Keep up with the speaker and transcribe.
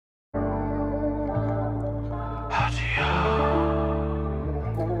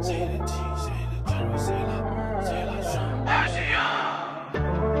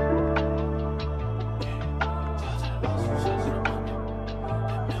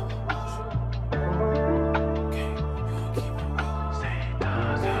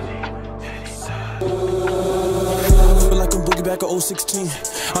Back at 016,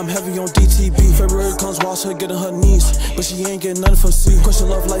 I'm heavy on DTB. February comes, watch her getting her knees, but she ain't getting nothing from C. Question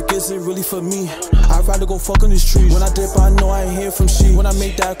love like, is it really for me? I'd rather go fuck on these trees. When I dip, I know I ain't hear from she. When I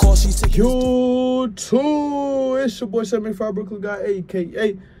make that call, she's taking YouTube. It's your boy 75 Brooklyn guy,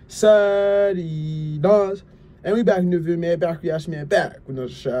 aka Cedii. And we back in the video, man. Back reaction, man. Back with no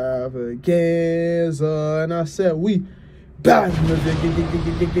extravaganza. And I said we back in the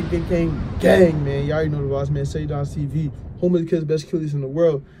video, gang, man. You already know the boss, man. Cedii TV. Home of the kids, best killers in the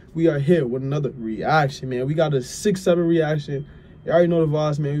world. We are here with another reaction, man. We got a 6-7 reaction. You already know the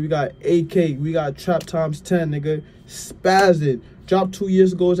vibes, man. We got AK. We got Trapx10, nigga. Spazzing. Dropped 2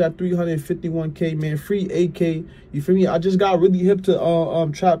 years ago. It's at 351K, man. Free AK. You feel me? I just got really hip to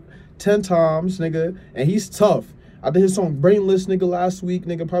Trap 10 times, nigga. And he's tough. I did his song Brainless, nigga, last week,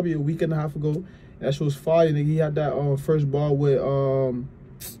 nigga. Probably a week and a half ago. That shit was fire, nigga. He had that first bar with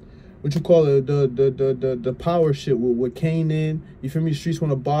what you call it, the power shit with Kane in. You feel me? Streets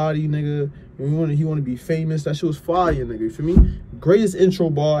want a body, nigga. He want to be famous. That shit was fire, nigga. You feel me? Greatest intro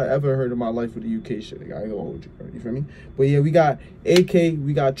bar I ever heard in my life with the UK shit, nigga. I ain't gonna hold you, bro. You feel me? But yeah, we got AK,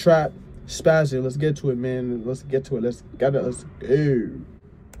 we got Trap, Spazzing. Let's get to it, man. Let's get to it. Let's go.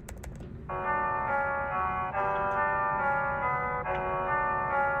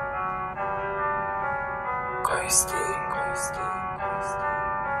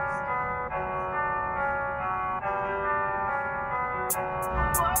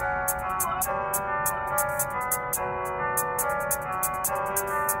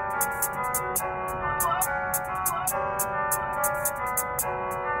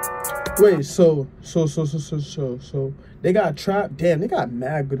 Wait, so they got Trap. Damn, they got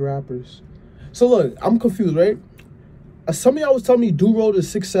mad good rappers. So look, I'm confused, right? Some of y'all was telling me Do-Road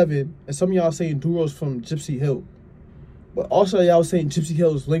is 6'7", and some of y'all saying Do-Road's from Gypsy Hill. But also y'all was saying Gypsy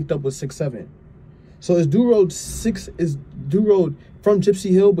Hill is linked up with 6'7". So is Do-Road from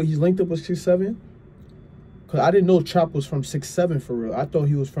Gypsy Hill, but he's linked up with 6'7"? Cause I didn't know Trap was from 6'7" for real. I thought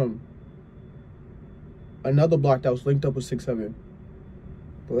he was from another block that was linked up with 6'7".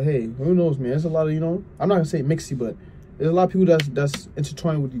 But hey, who knows, man? There's a lot of, you know, I'm not gonna say mixy, but there's a lot of people that's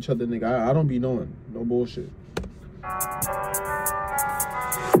intertwined with each other, nigga. I don't be knowing. No bullshit.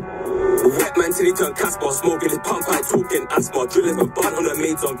 Wet man till he turn Casper, smoking his pump pipe, talking asthma, drilling a bun on the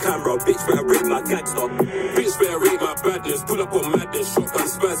maids on camera. Bitch better rate my gangster, bitch better rate my badness. Pull up on madness, shotgun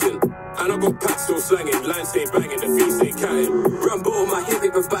spazzing, and I got packs still slanging, lines stay banging, the feet stay catting. Rambo on my hip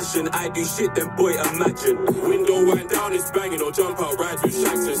with fashion, I do shit then boy imagine. Window wind down is banging, or jump out rides with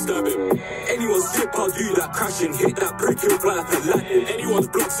shanks and stabbing. Anyone's slip I'll do that crashing, hit that brick he'll fly like a Latin. Anyone's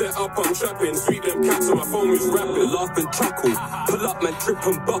block set up I'm trapping, sweep them cats on my phone who's rapping. Laugh and chuckle, pull up man trip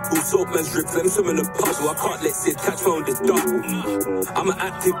and buckle, soap man's drip, them swim in the puzzle. I can't let Sid catch phone this double. I'm an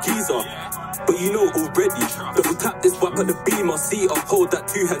active geezer, but you know already. Double tap this whap at the beam, I see I hold that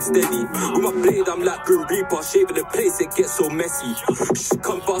 2 hands steady. With my blade I'm like Grim Reaper, shaving the place it gets so messy.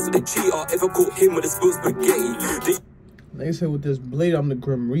 Come fast with the cheater, if I caught him with a spilled spaghetti. They said with this blade I'm the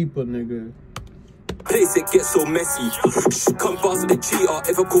Grim Reaper, nigga. Place it gets so messy. Come fast with the cheater,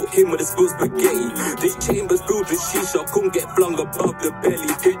 if I caught him with a spilled spaghetti. This chamber's filled with shisha, couldn't get flung above the belly.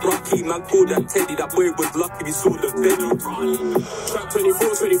 Big Rocky, man called that Teddy, that boy was lucky he saw the belly. Trap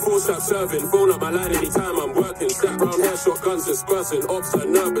 24 stop serving, phone up my line anytime I'm working. Strap round hair, shotguns dispersing, ops are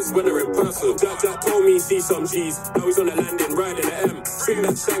nervous when they're in person. Jack told me see some G's, now he's on the landing, riding the M. Swing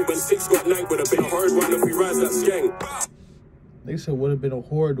that shank when 6 got nanked, would have been a horrid one if we rise that skeng. They said would have been a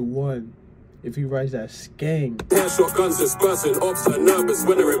horrid one if he writes that skeng. Hair shotguns dispersing, ops are nervous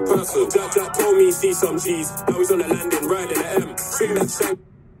when they're in person. Jack told me see some G's, now he's on the landing, riding the M. Swing that shank.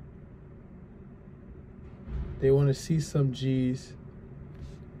 They want to see some G's.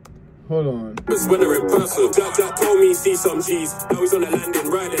 Hold on. When they're in person. Jack told me see some G's, now he's on the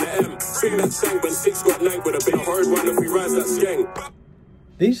landing, riding the M. Swing that shank when 6 got nanked, would have been a horrid one if we rise that skeng.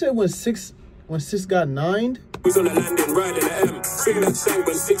 They said when six got nined? He's on the landing, riding the M. Swing that shank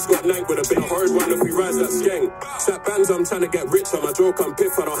when 6 got nanked, would have been a horrid one if we rise that skeng. That bands I'm trying to get richer, my joke I'm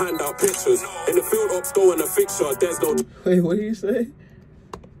piff, I don't hand out pictures. In the field ops go in a fixture, there's no... Wait, what did you say?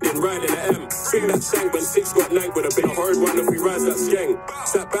 landing, riding the M. Sing that sang when 6 got 9 would have been a hard one if we rise that skeng.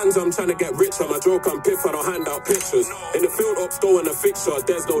 Step bands, I'm trying to get richer. My joke, I'm piff, I don't hand out pictures. In the field, up store and a fixture.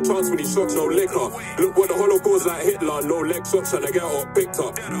 There's no chance with these shots, no liquor. Look what the hollow goes like Hitler, no leg shots, trying to get up picked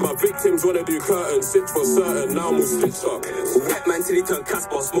up. My victims wanna do curtains, sit for certain, now I'm all stitched up. Wet man till he turn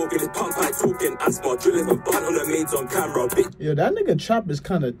Casper, smoking his pump pipe, talking asthma, drilling a bun on the maids on camera. Yo, that nigga Trap is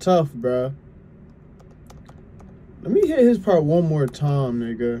kind of tough, bruh. Let me hit his part one more time,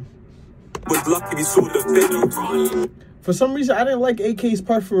 nigga. Was lucky we saw the video. For some reason, I didn't like AK's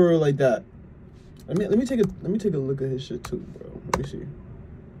part for real like that. Let me take a look at his shit too, bro. Let me see.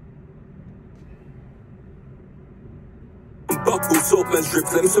 Buckle, soap man's drip,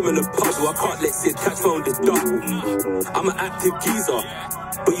 them swim in the puddle. I can't let Sid catch found this double. I'm an active geezer,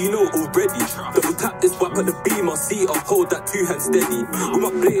 but you know already. Double tap this whap at the beamer, see I hold that 2 hands steady. With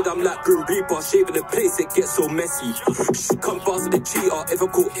my blade, I'm like Grim Reaper, shaving the place, it gets so messy. Shh, come faster the cheater, if I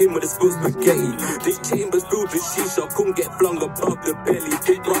caught him with a spilled spaghetti. This chamber's filled with shisha, couldn't get flung above the belly.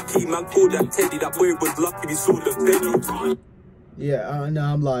 Big Rocky, man, called that Teddy, that boy was lucky, he saw the belly. Yeah, no,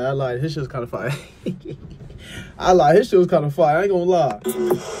 I'm lying, I lied. His shit's kind of fire. I lied, his shit was kind of fire, I ain't gonna lie.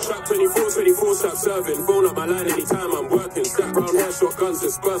 Trap 24, stop serving. Phone up my line anytime I'm working. Snap round hair, shotguns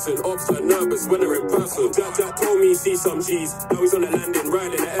dispersing. Ops are nervous when they're in person. Jack told me he see some G's. Now he's on the landing,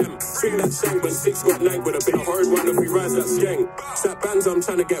 riding the M. Sing that sang when 6 got 9 would have been a hard one if we rise that skeng. Step bands, I'm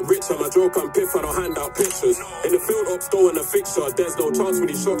trying to get richer. My joke, I'm piff, I don't hand out pictures. In the field, up store and a fixture. There's no chance with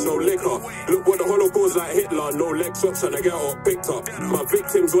these shots, no liquor. Look what the hollow goes like Hitler. No leg shots, trying to get up picked up. My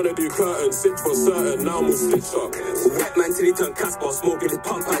victims wanna do curtains, sit for certain. Now I'm all stitched up. Wet man till he turn Casper, smoking his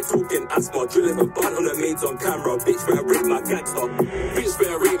pump pipe, talking asthma, drilling a bun on the maids on camera. Bitch better rate my gangster. Bitch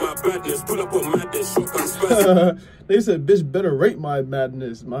better rate my badness. Pull up on madness, shotgun spazzing. They said, bitch better rate my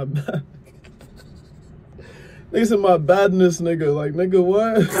madness. My bad. They said my badness, nigga. Like, nigga,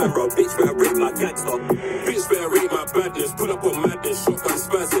 what? Camera, bitch better rate my gangster. Bitch better rate my badness. Pull up on madness, shotgun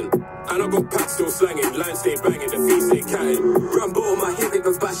spazzing. And I got packs still slanging, lines stay banging, the feet stay catting. Rambo on my hip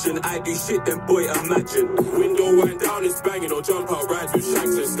in fashion, I do shit, then boy imagine. Window wind down is banging, or jump out rides with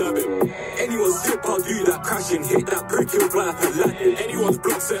shanks and stabbing. Anyone's slip, I'll do that crashing, hit that brick, he'll fly like Aladdin. Anyone's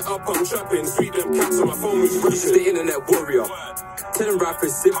block set up, I'm trapping, sweep them cats on my phone with rapping. The internet warrior, telling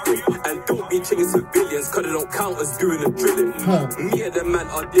rappers simple, and don't be checking civilians, cause they don't count as doing the drilling. Me and them man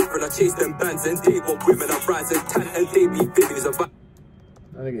are different, I chase them bands, and they want women, I rise and tan, and they be vivid, it's about.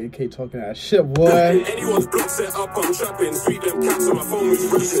 I think AK talking that shit, boy. Anyone's block set up, I'm trapping. Sweep them cats on my phone with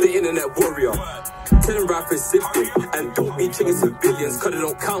rapping. The internet warrior, telling rappers simple, and don't be checking civilians, cause they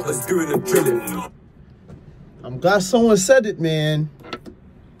don't count as doing the drilling. I'm glad someone said it, man.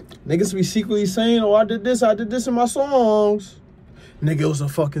 Niggas be secretly saying, oh, I did this in my songs. Nigga, it was a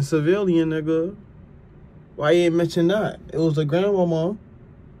fucking civilian, nigga. Why you ain't mention that? It was a grandmama.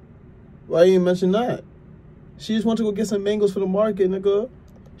 Why you ain't mention that? She just went to go get some mangoes for the market, nigga.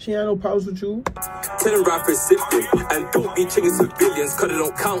 She ain't no problems with you. Telling rappers simple, and don't be checking civilians, cause they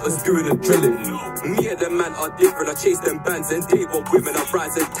don't count as doing the drilling. Me and them man are different, I chase them bands, and they want women, I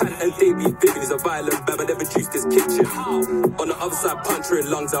rise and tan, and they be vivid. It's a violent bam, I never choose this kitchen. On the other side,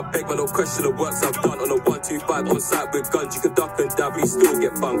 puncturing lungs, I beg, man, no question the works I've done. On a 125 on site with guns, you can duck and dab, we still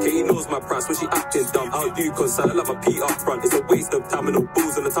get bunk. He knows my price when she acting dumb. I'll do concern, I love my P up front. It's a waste of time and no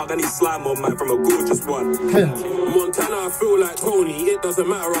balls on the tongue. I need slime on man from a gorgeous one. Montana, I feel like Tony, it doesn't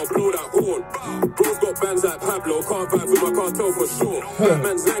matter, I'll blow that horn. Bro's got bands like Pablo, can't vibe with my cartel for sure.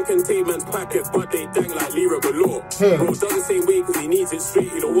 Batman's rank and Tateman's packets, but they dang like Lyra galore. Bro does the same way cause he needs it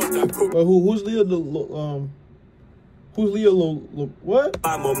straight, you don't want that cook. Who's Leah who's Leah what?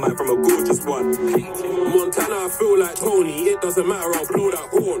 I'm on man from a gorgeous one. Montana, I feel like Tony, it doesn't matter, I'll blow that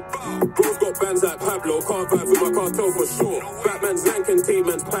horn. Bro's got bands like Pablo, can't vibe with my cartel for sure. Batman's rank and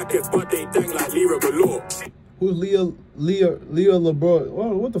Tateman's packets, but they dang like Lyra galore. Who's Leah LeBron?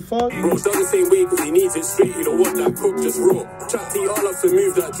 What the fuck? Bro does the same way cause he needs it straight, you don't want that cook just raw. Chat T, I love to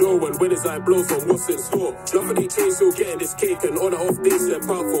move that jaw when it's like blows from what's in store. Nothing they chase, still getting this cake, and on and off they step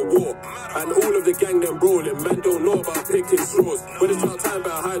out for war. And all of the gang them rolling, man don't know about picking straws. When it's our time,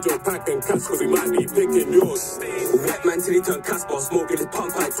 better hide your pack and catch cause we might be picking yours. Wet man till he turn Casper, smoking his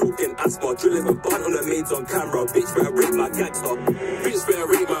pump pipe, talking asthma, drilling a bun on the maids on camera. Bitch better rate my gangster. Bitch better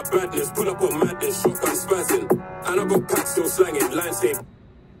rate my badness, pull up on madness, shotgun spazzing. And I got packs still slanging, lines stay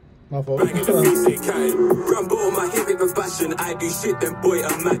my fault. banging, the feet stay catting. Rambo on my hip in fashion, I do shit, then boy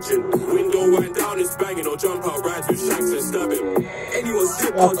imagine. Window wind down is banging, or jump out rides with shanks and stabbing. Anyone's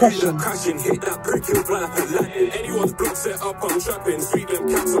slip, I'll do that crashing, hit that brick, he'll fly like Aladdin. Anyone's block set up, I'm trapping, sweep them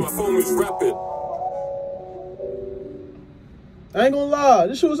cats on my phone with rapping. I ain't gonna lie,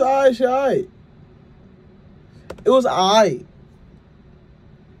 this shit was aight, shit aight. It was aight.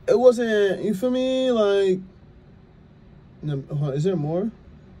 it wasn't, you feel me? Like, is there more?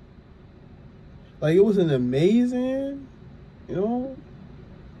 Like, it wasn't amazing, you know?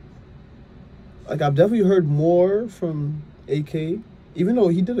 Like, I've definitely heard more from AK, even though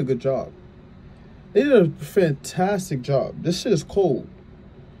he did a good job. They did a fantastic job. This shit is cold.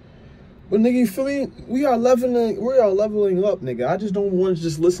 But nigga, you feel me? We are leveling up, nigga. I just don't want to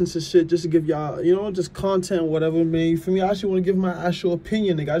just listen to shit just to give y'all, you know, just content, whatever, man. You feel me? I actually want to give my actual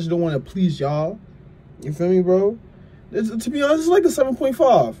opinion, nigga. I just don't want to please y'all. You feel me, bro? To be honest, it's like a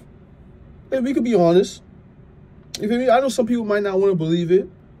 7.5. Hey, we could be honest. You feel me? I know some people might not want to believe it,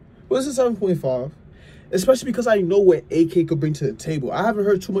 but it's a 7.5. Especially because I know what AK could bring to the table. I haven't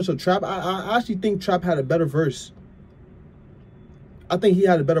heard too much of Trap. I actually think Trap had a better verse. I think he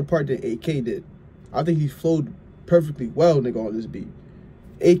had a better part than AK did. I think he flowed perfectly well, nigga, on this beat.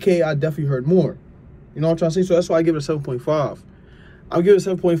 AK, I definitely heard more. You know what I'm trying to say? So that's why I give it a 7.5. I'll give it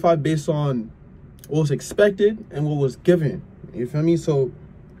a 7.5 based on what was expected and what was given. You feel me? So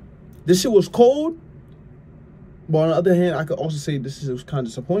this shit was cold. But on the other hand, I could also say this was kind of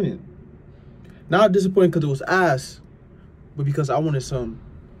disappointing. Not disappointing because it was ass, but because I wanted some.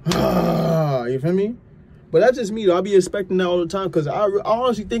 You feel me? But that's just me, though. I be expecting that all the time because I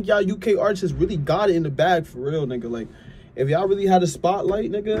honestly think y'all UK artists really got it in the bag for real, nigga. Like, if y'all really had a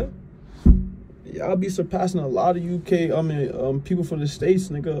spotlight, nigga, y'all be surpassing a lot of UK, people from the States,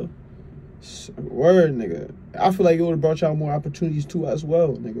 nigga. Word, nigga. I feel like it would have brought y'all more opportunities too as well,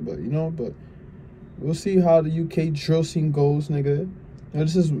 nigga. But, you know, but we'll see how the UK drill scene goes, nigga. You know,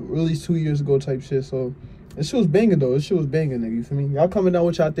 this is released 2 years ago type shit, so this shit was banging, though. This shit was banging, nigga, you feel me? Y'all comment down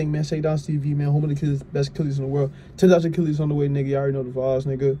what y'all think, man. Cedii TV, man. Home of the best killies in the world. 10,000 killies on the way, nigga. Y'all already know the vibes,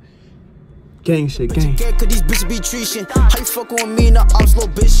 nigga. Gang shit, gang. Cause these bitches be treason. How you fucking with me in the ops, little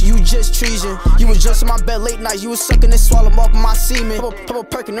bitch? You just treason. You was just in my bed late night. You was sucking and swallowing up my semen. Pop a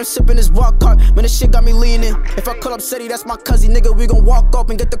perk and I'm sipping this walk cart. Man, this shit got me leaning. If I call up Cedii, that's my cousin, nigga. We gon' walk up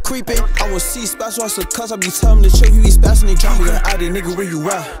and get the creeping. I was see Spazz, so cuz I be telling the chick you be spazzing and keeping. Out there, nigga, where you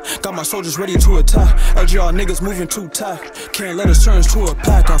at? Got my soldiers ready to attack. LGR niggas moving too tight. Can't let us turn into a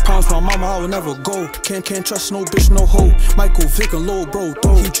pack. I promise my mama I will never go. Can't trust no bitch, no hoe. Michael Vick and Lil Bro,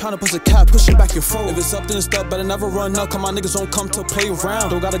 though. He tryna push a cap, pushing back your foe. If it's up, then it's up. Better never run up, cause my niggas don't come to play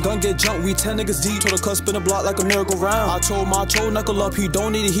around. Don't got a gun, get jumped. We 10 niggas deep. Told the cuz spin a block like a merry-go-round. I told my knuckle up, he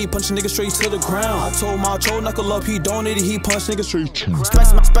donated, he punched niggas straight to the ground. I told my knuckle up, he donated, he punched niggas straight to the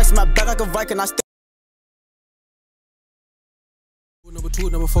ground. Specs my back like a Viking. I Number 2,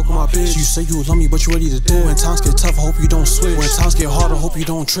 never fuck with my bitch. You say you love me, but you ready to dip. When times get tough, I hope you don't switch. When times get hard, I hope you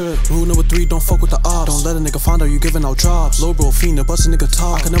don't trip. Rule number 3, don't fuck with the ops. Don't let a nigga find out you giving out jobs. Low bro, fiend, bust a nigga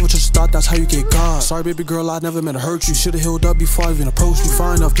top. I can never trust a thought, that's how you get God. Sorry, baby girl, I never meant to hurt you. Should've healed up before I even approached you.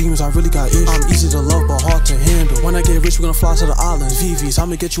 Fine enough demons, I really got issues. I'm easy to love, but hard to handle. When I get rich, we gonna fly to the islands. VVs,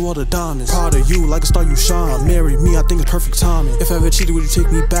 I'ma get you all the diamonds. Proud of you, like a star you shine. Marry me, I think it's perfect timing. If I ever cheated, would you take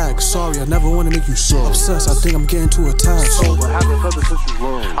me back? Sorry, I never wanna make you so obsessed. I think I'm getting too attached. So what happened, brother, since you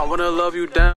learned? I wanna love you down.